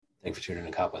Thanks for tuning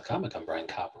in to Koppen with Comic. I'm Brian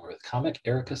Koppen. We're with comic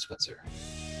Erica Switzer.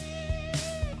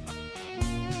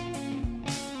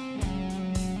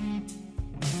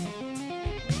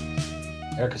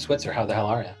 Erica Switzer, how the hell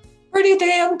are you? Pretty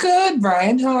damn good,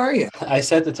 Brian. How are you? I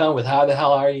set the tone with how the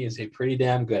hell are you? You say pretty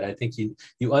damn good. I think you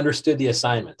understood the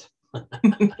assignment.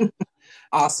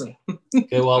 Awesome.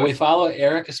 Okay, well, we follow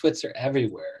Erica Switzer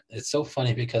everywhere. It's so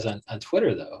funny because on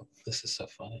Twitter, though, this is so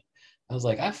funny. I was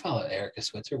like, I follow Erica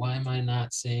Switzer. Why am I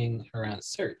not seeing her on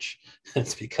search?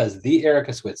 It's because the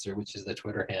Erica Switzer, which is the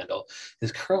Twitter handle,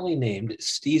 is currently named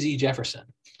Steezy Jefferson.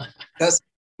 That's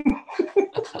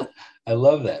I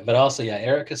love that. But also, yeah,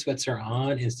 Erica Switzer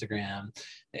on Instagram.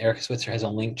 Erica Switzer has a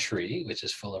link tree, which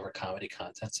is full of her comedy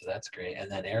content. So that's great.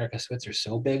 And then Erica Switzer is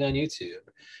so big on YouTube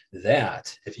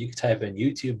that if you type in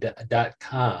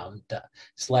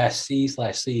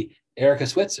youtube.com/C/C Erica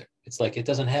Switzer, it's like it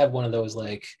doesn't have one of those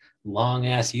like long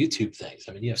ass YouTube things.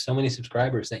 I mean, you have so many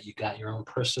subscribers that you got your own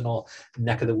personal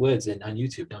neck of the woods on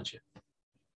YouTube, don't you?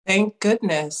 Thank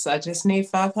goodness. I just need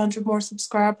 500 more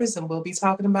subscribers and we'll be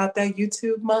talking about that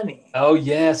YouTube money. Oh,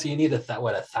 yeah. So you need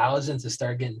 1,000 to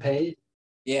start getting paid?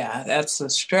 Yeah, that's a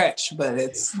stretch, but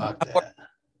it's... Fuck that.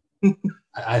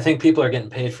 I think people are getting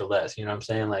paid for less. You know what I'm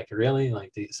saying? Like, really?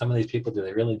 Like, some of these people, do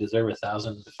they really deserve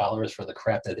 1,000 followers for the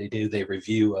crap that they do? They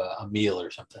review a meal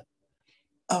or something.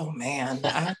 Oh, man.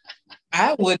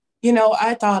 I would,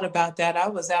 I thought about that. I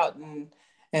was out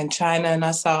in China and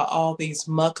I saw all these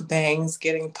mukbangs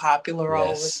getting popular all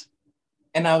over.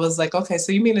 And I was like, okay,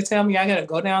 so you mean to tell me I got to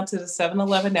go down to the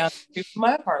 7-Eleven down to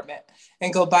my apartment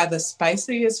and go buy the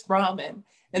spiciest ramen?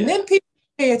 And then people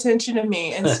pay attention to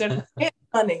me instead of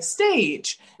on a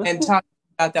stage and talking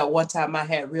about that one time I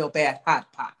had real bad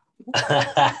hot pot.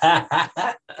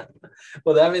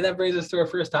 Well, I mean, that brings us to our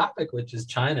first topic, which is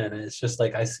China. And it's just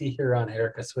like I see here on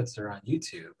Erica Switzer on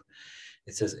YouTube.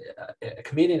 It says,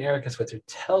 comedian Erica Switzer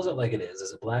tells it like it is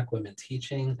as a Black woman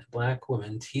teaching,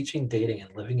 dating,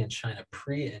 and living in China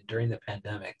pre and during the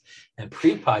pandemic. And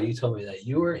pre-pod, you told me that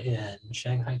you were in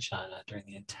Shanghai, China during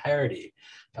the entirety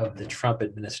of the Trump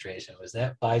administration. Was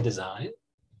that by design?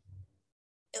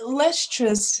 Let's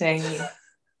just say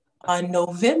on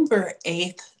November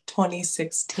 8th,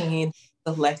 2016,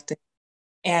 elected.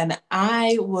 And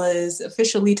I was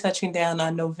officially touching down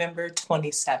on November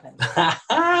 27th.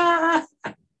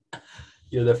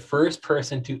 You're the first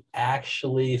person to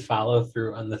actually follow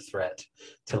through on the threat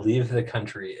to leave the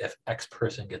country if X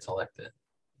person gets elected.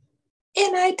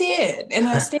 And I did. And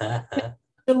I stayed in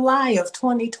July of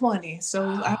 2020. So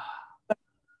wow.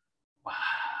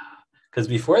 Because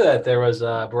before that, there was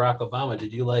Barack Obama.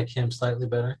 Did you like him slightly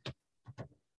better?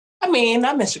 I mean,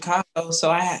 I'm in Chicago,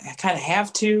 so I kind of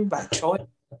have to by choice,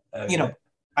 okay.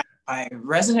 by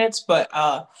residence. But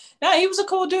no, he was a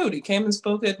cool dude. He came and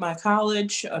spoke at my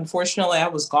college. Unfortunately, I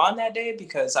was gone that day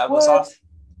because I was off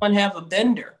on have a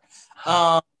bender.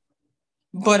 But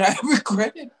I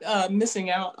regretted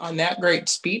missing out on that great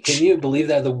speech. Can you believe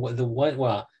that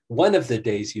one of the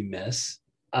days you miss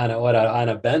on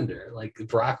a bender, like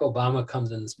Barack Obama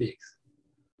comes in and speaks?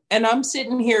 And I'm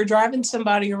sitting here driving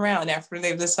somebody around after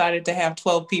they've decided to have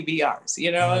 12 PBRs,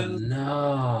 Oh,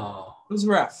 no. It was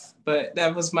rough, but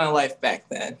that was my life back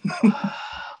then.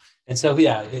 And so,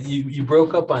 yeah, you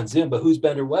broke up on Zoom, but whose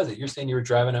bender was it? You're saying you were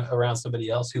driving around somebody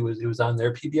else who was on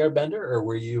their PBR bender, or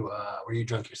were you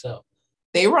drunk yourself?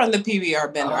 They were on the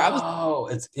PBR bender.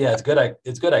 It's good.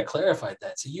 It's good I clarified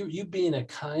that. So you being a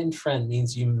kind friend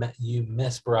means you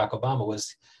miss Barack Obama.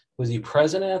 Was he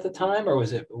president at the time, or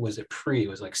was it pre? It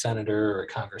was like senator or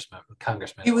congressman.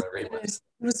 He was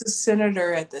a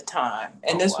senator at the time,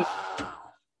 and this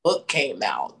book came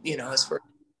out. His first.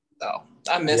 So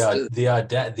I missed it. The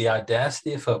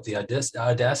audacity of hope, the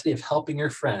audacity of helping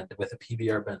your friend with a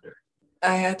PBR bender.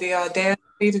 I had the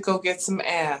audacity to go get some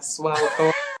ass while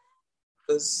I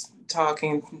was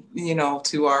talking,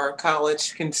 to our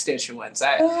college constituents.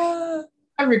 I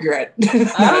regret.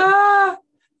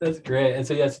 That's great. And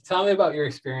so, yes, tell me about your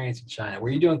experience in China.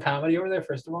 Were you doing comedy over there,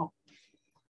 first of all?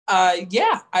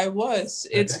 Yeah, I was.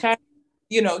 Okay. It's kind of,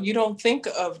 you don't think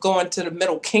of going to the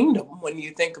Middle Kingdom when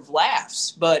you think of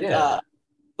laughs. But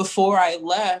before I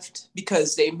left,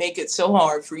 because they make it so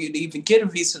hard for you to even get a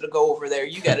visa to go over there,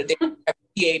 you got a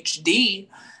PhD.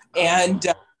 And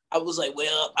I was like,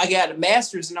 well, I got a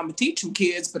master's and I'm going to teach them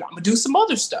kids, but I'm going to do some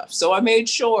other stuff. So I made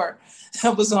sure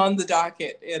that was on the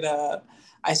docket. And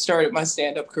I started my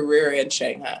stand-up career in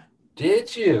Shanghai.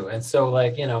 Did you? And so,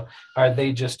 are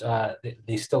they just,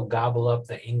 they still gobble up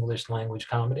the English language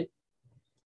comedy?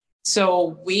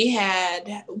 So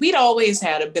we'd always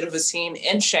had a bit of a scene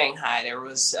in Shanghai. There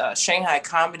was a Shanghai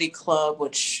Comedy Club,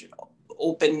 which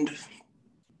opened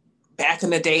back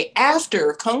in the day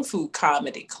after Kung Fu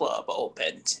Comedy Club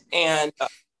opened. And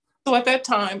so at that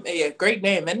time, a great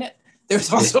name, isn't it?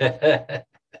 There's also in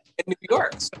New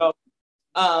York. So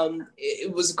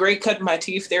it was great cutting my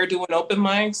teeth there doing open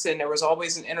mics, and there was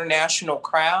always an international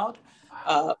crowd.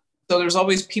 So there's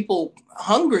always people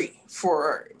hungry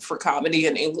for comedy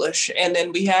in English. And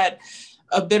then we had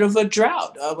a bit of a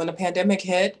drought when the pandemic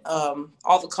hit.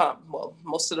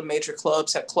 Most of the major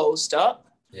clubs had closed up.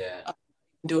 Yeah.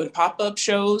 Doing pop-up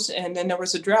shows, and then there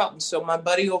was a drought. And so my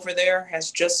buddy over there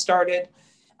has just started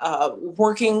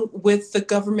working with the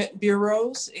government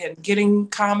bureaus and getting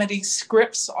comedy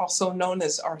scripts, also known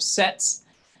as our sets,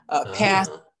 passed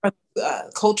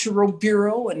Cultural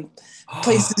Bureau and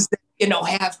places that,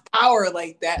 have power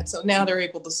like that. So now they're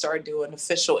able to start doing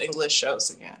official English shows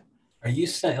again. Are you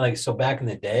saying, so back in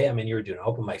the day, I mean, you were doing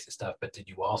open mics and stuff, but did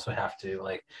you also have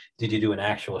to, did you do an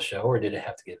actual show, or did it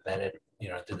have to get vetted?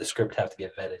 Did the script have to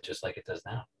get vetted just like it does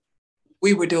now?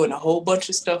 We were doing a whole bunch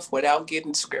of stuff without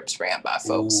getting scripts ran by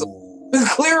folks. Ooh. So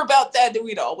clear about that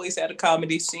we'd always had a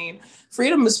comedy scene.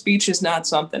 Freedom of speech is not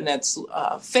something that's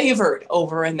favored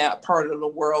over in that part of the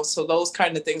world. So those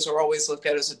kind of things are always looked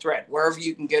at as a threat, wherever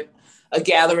you can get a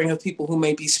gathering of people who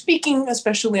may be speaking,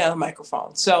 especially on a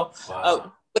microphone. So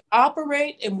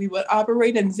we would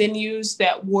operate in venues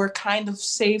that were kind of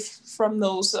safe from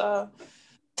those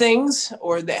things,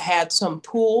 or that had some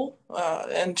pool.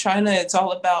 In China, it's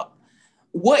all about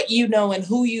what you know and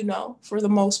who you know for the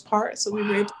most part. So we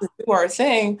were able to do our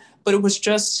thing, but it was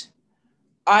just,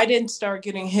 I didn't start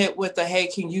getting hit with the, hey,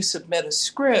 can you submit a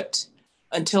script,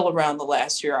 until around the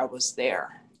last year I was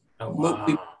there. Oh, wow.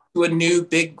 We to a new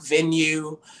big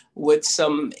venue with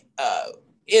some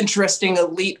interesting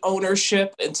elite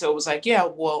ownership. And so it was like, yeah,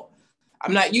 well,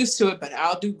 I'm not used to it, but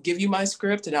I'll give you my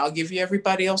script, and I'll give you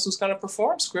everybody else who's going to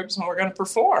perform scripts, and we're going to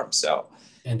perform. So,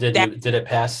 and did it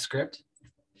pass the script?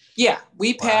 Yeah,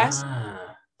 we passed. Wow.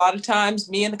 A lot of times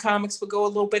me and the comics would go a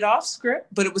little bit off script,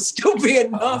 but it would still be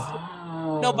enough.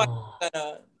 Nobody was going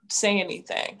to say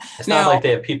anything. It's not like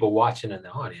they have people watching in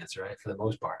the audience, right? For the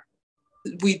most part.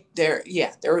 There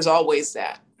was always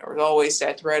that. There was always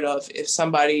that threat of, if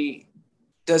somebody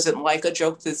doesn't like a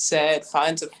joke that's said,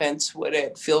 finds offense with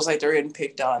it, feels like they're getting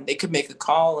picked on, they could make a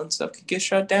call and stuff could get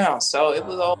shut down. So it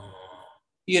was all,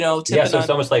 so it's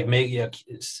almost like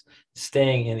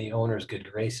staying in the owner's good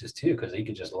graces too, because he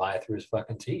could just lie through his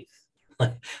fucking teeth.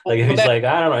 If he's like,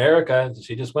 I don't know, Erica,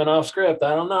 she just went off script,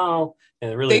 I don't know,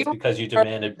 and really it's because you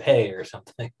demanded pay or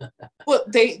something. Well,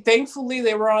 thankfully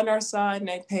they were on our side and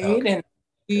they paid, and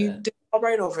we did all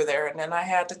right over there. And then I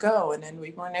had to go, and then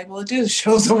we weren't able to do the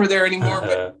shows over there anymore.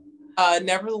 But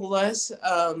nevertheless,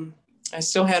 I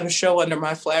still had a show under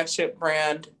my flagship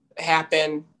brand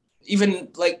happen, even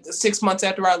 6 months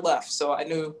after I left. So I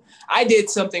knew I did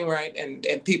something right, and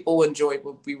people enjoyed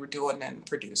what we were doing and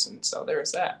producing. So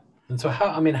there's that. And so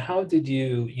how did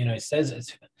you, it says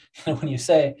it's, when you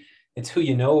say it's who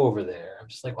you know over there, I'm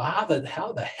just like, well, how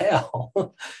the hell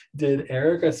did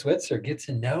Erica Switzer get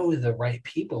to know the right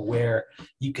people where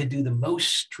you could do the most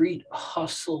street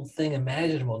hustle thing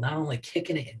imaginable, not only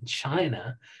kicking it in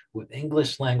China with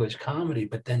English language comedy,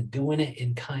 but then doing it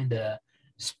in kind of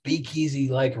speakeasy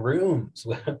rooms,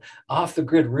 off the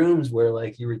grid rooms where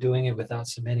you were doing it without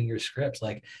submitting your scripts?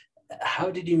 How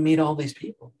did you meet all these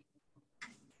people?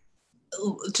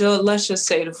 Let's just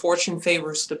say the fortune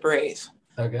favors the brave.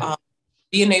 Okay.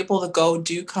 Being able to go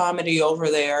do comedy over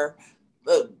there,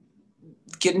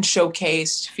 getting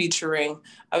showcased, featuring,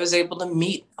 I was able to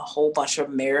meet a whole bunch of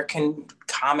American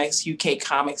comics, UK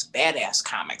comics, badass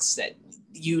comics that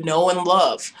and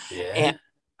love. Yeah. And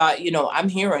I'm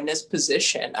here in this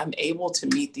position. I'm able to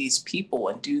meet these people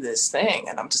and do this thing,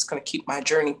 and I'm just going to keep my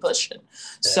journey pushing.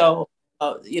 Yeah. So,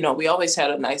 we always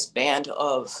had a nice band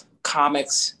of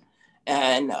comics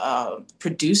and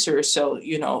producers. So,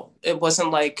 it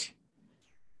wasn't like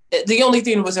the only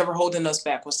thing that was ever holding us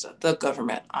back was the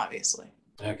government, obviously.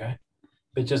 Okay.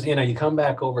 But just, you come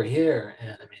back over here,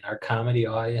 and our comedy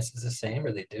audience is the same.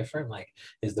 Are they different?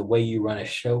 Is the way you run a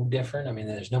show different?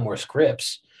 There's no more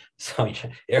scripts. So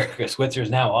Erica Switzer is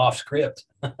now off script.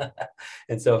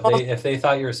 And so if they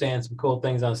thought you were saying some cool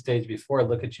things on stage before,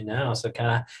 look at you now. So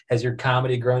has your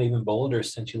comedy grown even bolder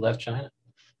since you left China?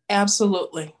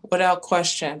 Absolutely, without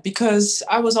question, because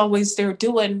I was always there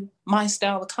doing my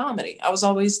style of comedy. I was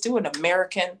always doing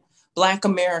Black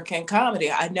American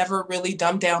comedy. I never really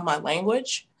dumbed down my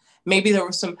language. Maybe there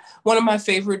was one of my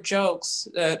favorite jokes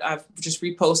that I've just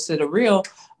reposted a reel.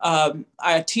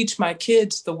 I teach my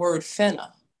kids the word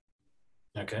finna.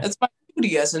 Okay. That's my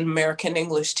duty as an American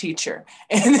English teacher.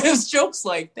 And there's jokes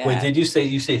like that. Wait, did you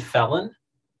say felon?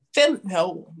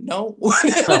 No.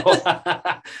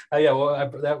 Oh, yeah.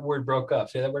 Well, that word broke up.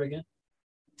 Say that word again.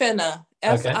 Finna.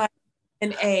 Okay.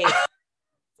 Finna.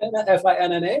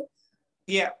 Finna.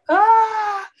 Yeah.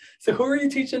 So who are you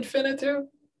teaching finna to?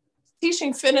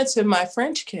 Teaching finna to my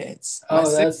French kids.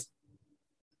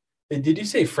 Did you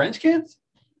say French kids?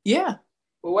 Yeah.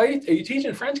 Well, why are you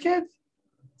teaching French kids?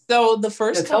 So the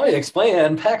first tell me, explain,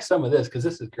 unpack some of this because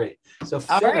this is great. So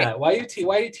finna, right. why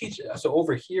do you teach? So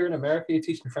over here in America, you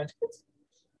teaching French kids?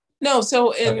 No,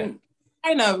 so in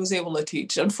China, I was able to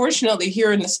teach. Unfortunately,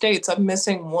 here in the States, I'm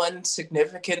missing one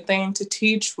significant thing to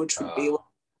teach, which would be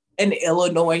an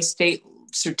Illinois state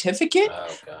certificate.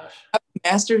 Oh, gosh.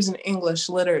 Master's in English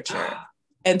literature.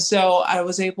 And so I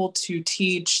was able to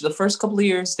teach the first couple of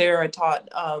years there. I taught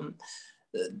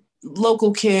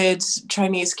local kids,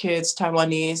 Chinese kids,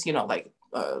 Taiwanese,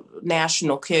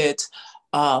 national kids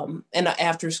in an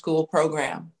after school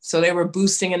program. So they were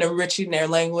boosting and enriching their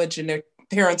language, and their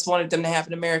parents wanted them to have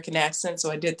an American accent. So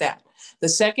I did that. The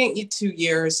second 2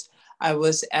 years, I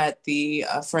was at the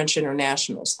French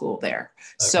International School there.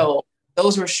 Okay. So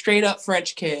those were straight up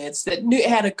French kids that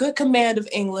had a good command of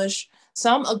English,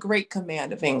 some a great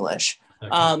command of English.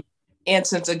 Okay. And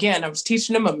since, again, I was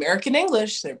teaching them American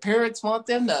English, their parents want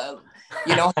them to,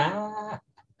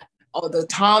 the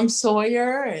Tom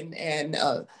Sawyer and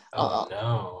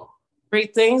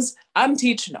great things. I'm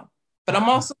teaching them, but I'm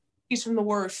also teaching them the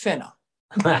word finna.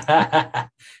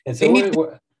 And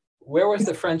so where was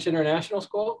the French International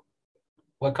School?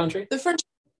 What country? The French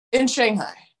in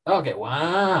Shanghai. Okay.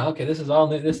 Wow. Okay. This is all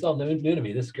new. This is all new to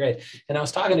me. This is great. And I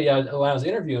was talking to you when I was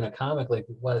interviewing a comic, like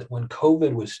when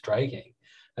COVID was striking.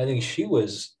 I think she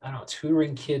was, I don't know,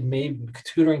 tutoring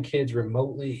kids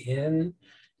remotely in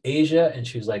Asia. And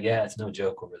she was like, yeah, it's no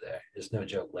joke over there. It's no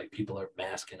joke. Like people are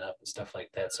masking up and stuff like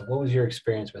that. So what was your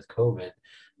experience with COVID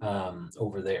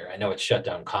over there? I know it shut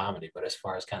down comedy, but as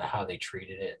far as kind of how they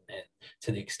treated it and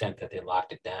to the extent that they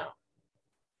locked it down.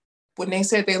 When they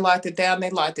said they locked it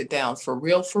down for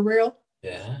real, for real.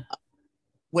 Yeah.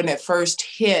 When it first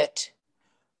hit,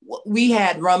 we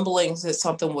had rumblings that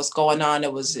something was going on.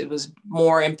 It was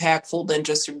more impactful than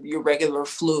just your regular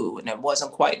flu, and it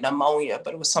wasn't quite pneumonia,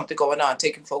 but it was something going on,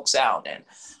 taking folks out. And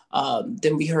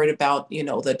then we heard about,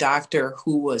 the doctor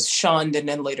who was shunned and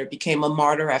then later became a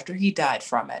martyr after he died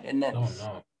from it. And then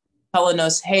telling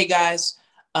us, hey guys,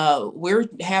 we're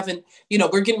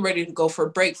getting ready to go for a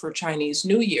break for Chinese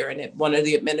New Year. And one of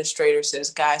the administrators says,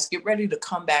 guys, get ready to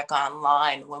come back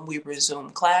online when we resume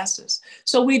classes.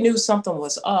 So we knew something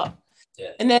was up.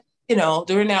 Yeah. And then,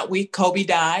 during that week, Kobe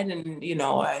died. And,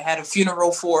 I had a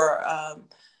funeral for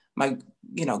my,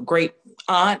 great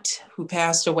aunt who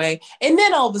passed away. And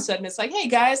then all of a sudden it's like, hey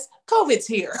guys, COVID's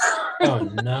here. Oh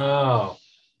no.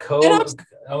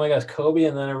 Oh my gosh, Kobe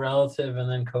and then a relative and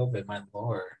then COVID, my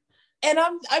Lord. And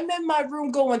I'm in my room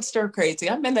going stir crazy.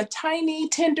 I'm in a tiny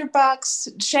tinderbox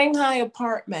Shanghai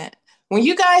apartment. When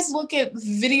you guys look at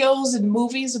videos and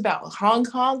movies about Hong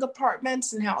Kong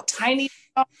apartments and how tiny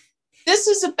they are, this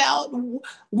is about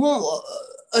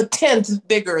a tenth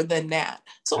bigger than that.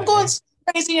 So I'm going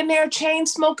crazy in there, chain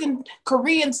smoking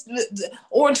Korean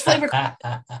orange flavor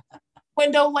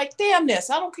window, like, damn this.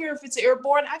 I don't care if it's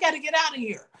airborne. I got to get out of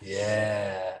here.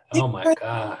 Yeah. Oh my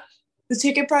gosh. The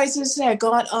ticket prices had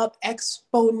gone up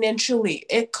exponentially.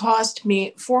 It cost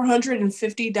me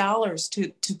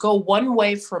 $450 to go one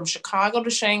way from Chicago to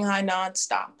Shanghai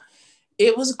nonstop.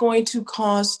 It was going to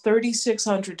cost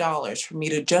 $3,600 for me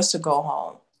to go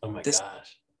home. Oh my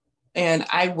gosh. And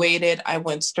I waited. I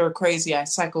went stir crazy. I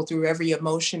cycled through every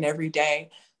emotion every day.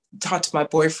 Talked to my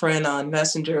boyfriend on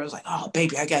Messenger. I was like, oh,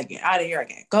 baby, I got to get out of here. I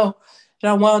got to go. And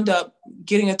I wound up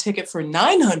getting a ticket for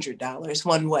 $900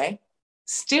 one way.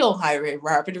 Still high rate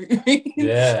robbery.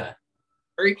 Yeah.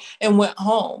 And went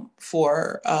home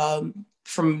for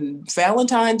from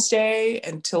Valentine's Day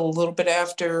until a little bit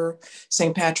after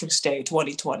St. Patrick's Day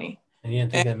 2020. And you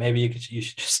didn't think that maybe you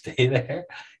should just stay there?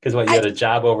 Because you had a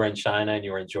job over in China and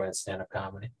you were enjoying stand-up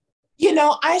comedy?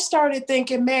 I started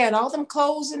thinking, man, all them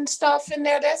clothes and stuff in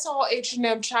there, that's all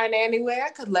H&M China anyway.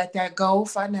 I could let that go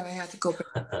if I never had to go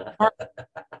back.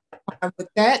 With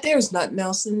that, there's nothing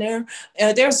else in there.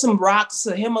 There's some rocks,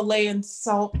 a Himalayan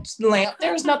salt lamp.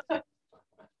 There's nothing.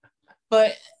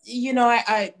 But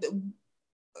I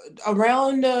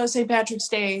around St. Patrick's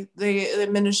Day, the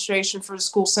administration for the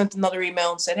school sent another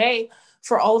email and said, "Hey,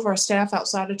 for all of our staff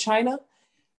outside of China,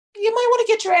 you might want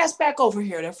to get your ass back over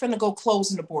here. They're finna go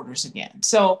closing the borders again."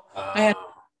 So I had to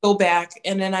go back,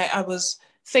 and then I was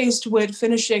faced with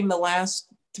finishing the last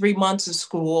 3 months of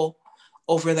school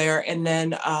over there. And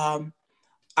then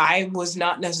I was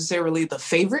not necessarily the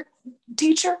favorite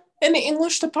teacher in the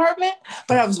English department,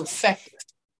 but I was effective.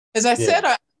 As I said,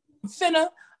 I'm finna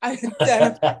I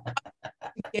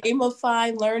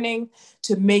gamify learning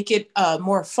to make it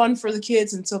more fun for the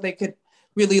kids, and so they could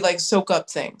really like soak up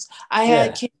things. I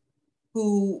had kids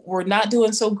who were not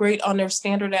doing so great on their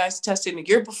standardized testing the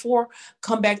year before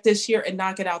come back this year and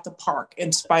knock it out the park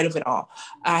in spite of it all.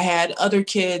 I had other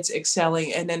kids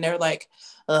excelling, and then they're like,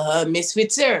 Miss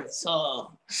Switzer,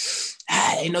 so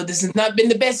I know this has not been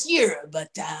the best year, but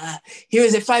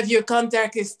here's a 5-year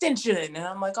contract extension. And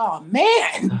I'm like, oh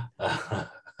man,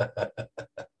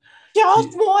 y'all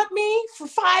want me for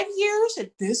 5 years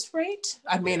at this rate?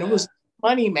 I mean, it was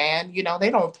money, man. You know, they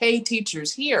don't pay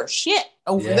teachers here. Shit,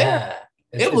 over there.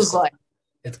 It was like,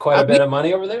 it's quite a bit of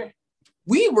money over there.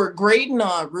 We were grading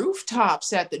on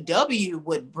rooftops at the W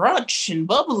with brunch and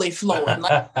bubbly flowing.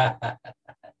 Like,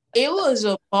 it was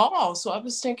a ball. So I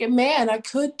was thinking, man, I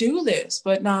could do this.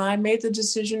 But no, I made the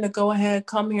decision to go ahead,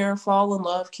 come here, fall in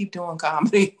love, keep doing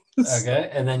comedy. Okay.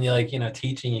 And then you're like,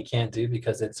 teaching you can't do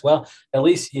because it's, well, at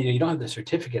least you don't have the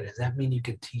certificate. Does that mean you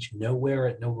can teach nowhere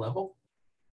at no level?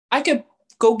 I could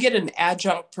go get an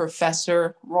adjunct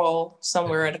professor role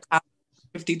somewhere at a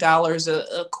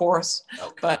 $50 a course.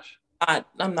 Oh, but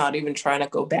I'm not even trying to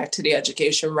go back to the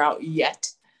education route yet.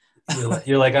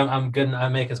 You're like, I'm good. I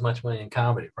make as much money in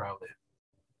comedy, probably.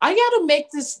 I got to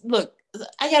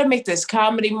make this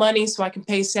comedy money so I can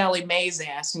pay Sally Mae's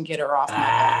ass and get her off my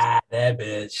back. That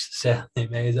bitch. Sally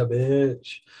Mae's a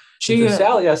bitch.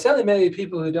 Sally Mae,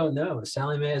 people who don't know,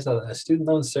 Sally Mae is a student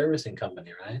loan servicing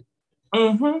company, right?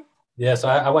 Mm-hmm. Yeah, so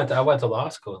I went to law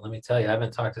school. And let me tell you, I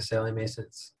haven't talked to Sally Mae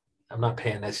since. I'm not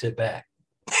paying that shit back.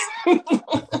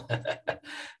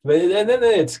 But and then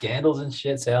they had scandals and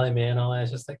shit, Sally Mae and all that.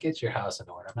 It's just like, get your house in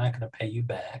order. I'm not going to pay you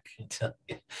back until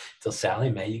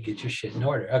Sally Mae, you get your shit in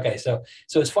order. Okay, so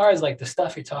as far as like the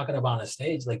stuff you're talking about on the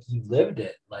stage, like you lived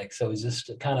it. Like, so is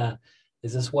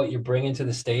this what you're bringing to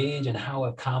the stage, and how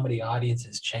have comedy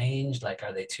audiences changed? Like,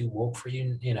 are they too woke for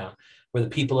you? Were the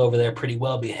people over there pretty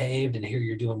well behaved, and here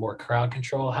you're doing more crowd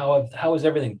control? How has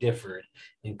everything differed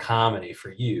in comedy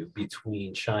for you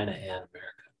between China and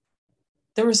America?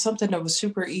 There was something that was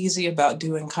super easy about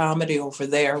doing comedy over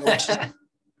there, which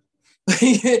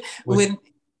when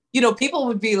people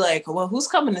would be like, well, who's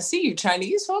coming to see you,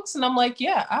 Chinese folks? And I'm like,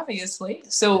 yeah, obviously.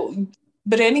 So,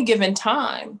 but any given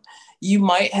time, you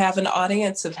might have an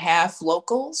audience of half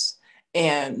locals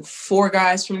and 4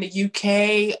 guys from the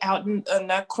UK out in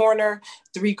that corner,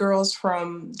 3 girls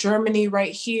from Germany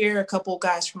right here, a couple of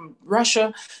guys from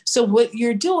Russia. So what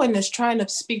you're doing is trying to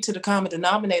speak to the common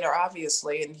denominator,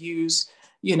 obviously, and use,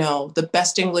 the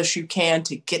best English you can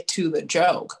to get to the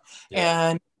joke.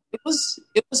 Yeah. And it was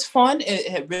fun.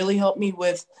 It really helped me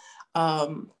with,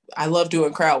 I love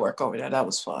doing crowd work over there. That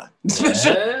was fun.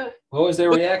 Yeah. What was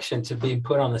their reaction to being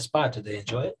put on the spot? Did they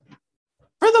enjoy it?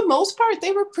 For the most part,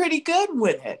 they were pretty good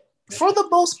with it. For the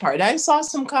most part, I saw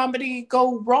some comedy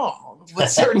go wrong with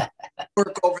certain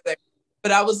work over there.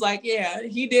 But I was like, yeah,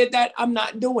 he did that. I'm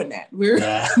not doing that.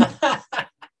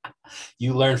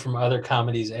 You learn from other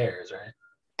comedies' errors, right?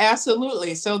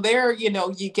 Absolutely. So there, you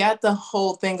get the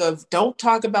whole thing of don't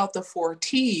talk about the 4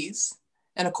 T's.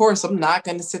 And of course, I'm not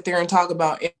going to sit there and talk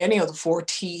about any of the 4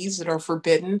 T's that are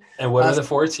forbidden. And what are the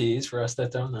 4 T's for us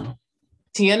that don't know?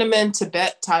 Tiananmen,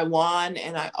 Tibet, Taiwan,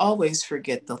 and I always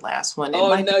forget the last one.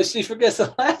 No, she forgets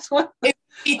the last one.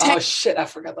 Oh, shit, I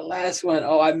forgot the last one.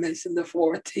 Oh, I mentioned the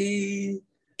 4 T's.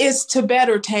 It's Tibet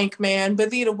or Tank Man,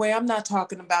 but either way, I'm not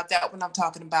talking about that when I'm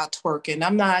talking about twerking.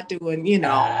 I'm not doing,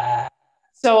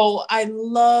 So I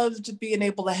loved being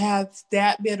able to have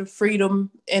that bit of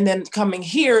freedom. And then coming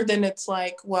here, then it's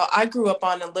like, well, I grew up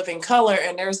on In Living Color,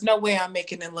 and there's no way I'm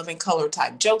making In Living Color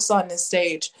type jokes on this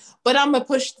stage. But I'm gonna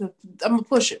push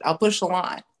it. I'll push the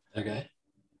line. Okay.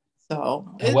 So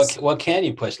and what can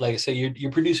you push? Like, so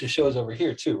you're producing shows over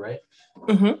here too, right?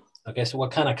 Mm-hmm. Okay, so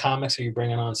what kind of comics are you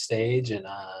bringing on stage? And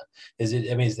is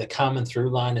the common through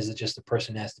line, is it just the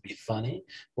person has to be funny,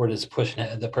 or does the person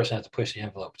have to push the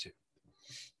envelope too?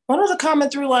 One of the common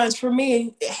through lines for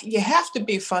me, you have to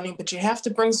be funny, but you have to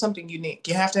bring something unique.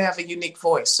 You have to have a unique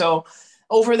voice. So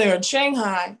over there in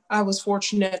Shanghai, I was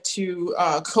fortunate to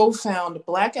co-found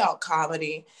Blackout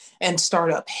Comedy and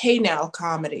start up Hey Now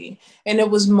Comedy. And it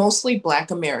was mostly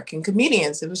Black American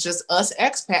comedians. It was just us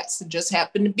expats that just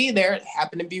happened to be there. It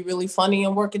happened to be really funny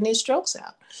and working these jokes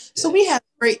out. So we had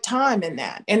a great time in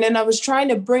that. And then I was trying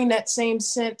to bring that same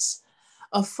sense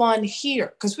of fun here,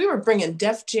 because we were bringing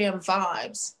Def Jam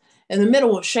vibes in the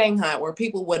middle of Shanghai where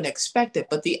people wouldn't expect it,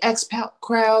 but the expat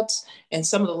crowds and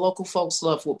some of the local folks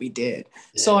loved what we did.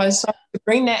 Yeah. So I started to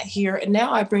bring that here, and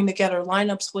now I bring together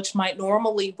lineups which might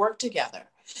normally work together.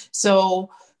 So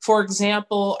For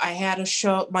example, I had a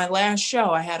show, my last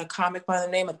show, I had a comic by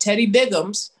the name of Teddy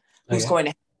Biggums, who's going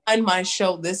to headline my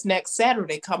show this next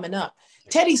Saturday coming up.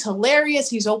 Teddy's hilarious.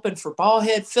 He's open for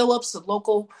Ballhead Phillips, a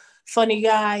local funny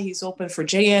guy. He's open for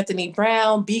J. Anthony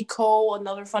Brown, B. Cole,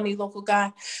 another funny local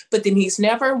guy. But then he's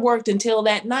never worked until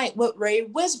that night with Ray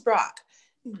Wisbrock.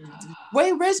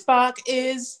 Ray Wisbrock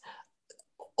is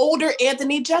older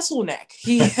Anthony Jeselnik.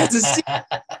 He has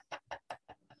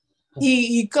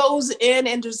he goes in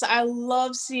and just, I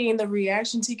love seeing the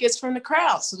reactions he gets from the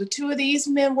crowd. So the two of these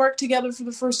men work together for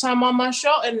the first time on my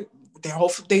show, and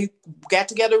they got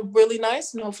together really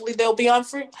nice, and hopefully they'll be on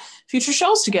for future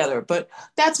shows together. But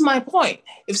that's my point.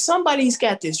 If somebody's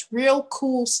got this real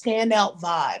cool standout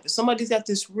vibe, if somebody's got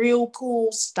this real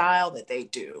cool style that they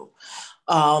do,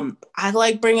 I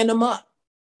like bringing them up.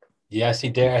 Yeah, I see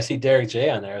Derek J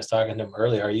on there. I was talking to him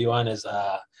earlier. Are you on his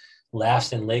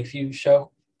Laughs in Lakeview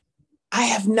show? I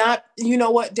have not. You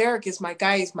know what? Derek is my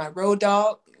guy. He's my road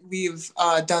dog. We've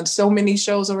done so many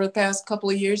shows over the past couple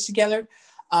of years together.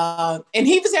 And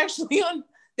he was actually on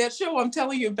that show I'm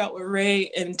telling you about with Ray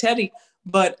and Teddy.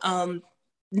 But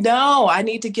no, I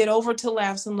need to get over to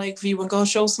Laughs in Lakeview and go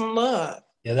show some love.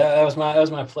 Yeah, that was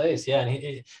my place. Yeah, and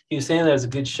he was saying that it was a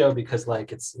good show because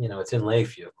like it's in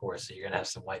Lakeview, of course, so you're gonna have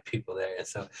some white people there. And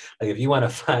so like if you want to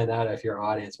find out if your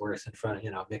audience works in front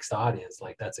of mixed audience,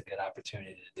 like that's a good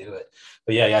opportunity to do it.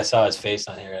 But yeah, I saw his face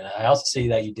on here, and I also see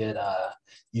that you did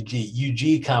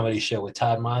UG comedy show with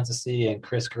Todd Montesi and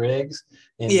Chris Griggs.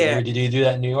 And did you do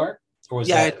that in New York, or was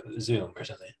that Zoom or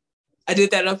something? I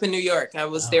did that up in New York. I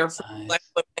was there for Black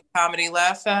Women Comedy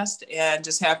Laugh Fest, and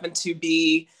just happened to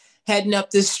be heading up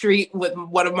this street with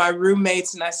one of my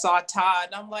roommates, and I saw Todd.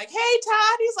 And I'm like, "Hey,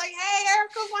 Todd!" He's like, "Hey,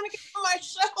 Erica, want to get on my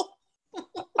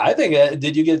show?" I think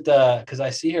did you get because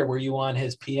I see here, were you on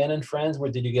his PN and Friends?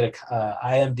 Where did you get a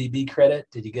IMDb credit?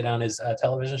 Did you get on his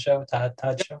television show,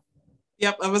 Todd show?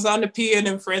 Yep, I was on the PN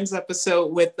and Friends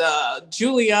episode with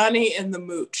Giuliani and the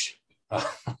Mooch.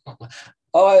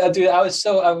 Oh,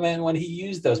 dude, when he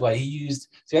used those, he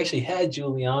actually had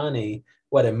Giuliani.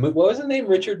 What was his name?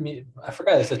 Richard? I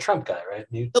forgot. It's the Trump guy, right?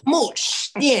 The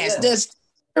Mooch. Yes, that's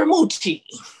Moochie.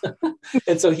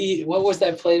 And so what was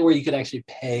that play where you could actually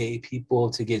pay people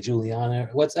to get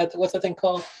Giuliani? What's that thing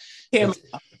called? Cameo.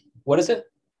 What is it?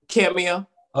 Cameo.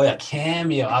 Oh yeah,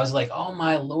 Cameo. I was like, oh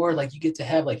my Lord, like you get to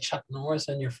have like Chuck Norris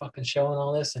on your fucking show and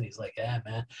all this. And he's like, yeah,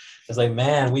 man. It's like,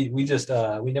 man, we just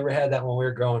we never had that when we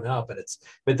were growing up.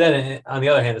 But then on the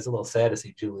other hand, it's a little sad to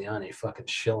see Giuliani fucking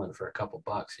shilling for a couple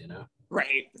bucks,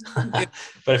 Right.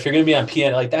 But if you're going to be on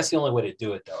PN, like that's the only way to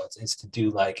do it though. It's to do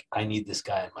like, I need this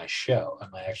guy in my show, on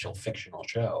my actual fictional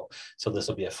show. So this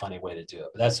will be a funny way to do it.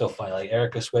 But that's so funny. Like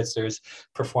Erica Switzer's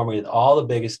performing with all the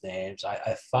biggest names.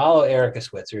 I follow Erica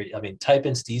Switzer. I mean, type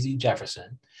in Steezy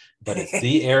Jefferson, but it's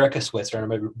the Erica Switzer. And I'm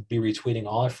going to be retweeting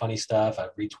all her funny stuff.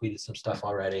 I've retweeted some stuff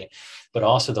already, but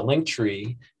also the link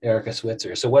tree, Erica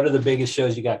Switzer. So what are the biggest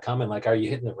shows you got coming? Like, are you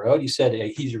hitting the road? You said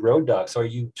he's your road dog. So are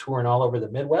you touring all over the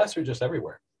Midwest or just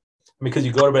everywhere? I mean, because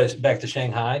you go back to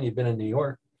Shanghai and you've been in New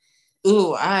York.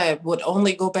 Ooh, I would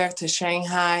only go back to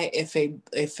Shanghai if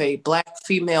a Black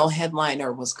female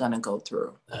headliner was going to go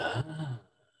through.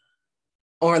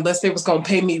 Or unless they was going to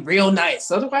pay me real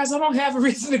nice. Otherwise, I don't have a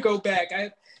reason to go back.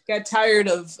 I got tired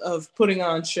of putting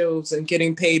on shows and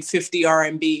getting paid 50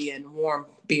 RMB and warm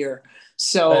beer.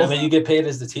 So I mean, you get paid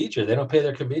as the teacher. They don't pay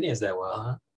their comedians that well,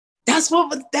 huh? That's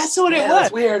what it was.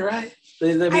 That's weird, right?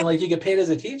 They mean, like you get paid as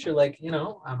a teacher, like,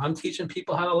 I'm teaching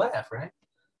people how to laugh, right?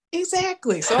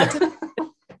 Exactly. So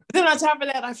then on top of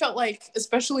that, I felt like,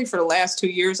 especially for the last 2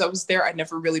 years I was there, I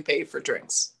never really paid for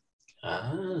drinks.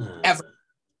 Ever.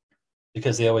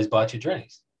 Because they always bought you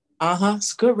drinks.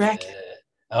 It's a good racket. Yeah.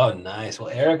 Oh, nice. Well,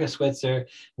 Erica Switzer,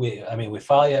 we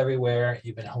follow you everywhere.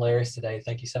 You've been hilarious today.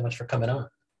 Thank you so much for coming on.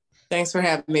 Thanks for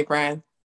having me, Brian.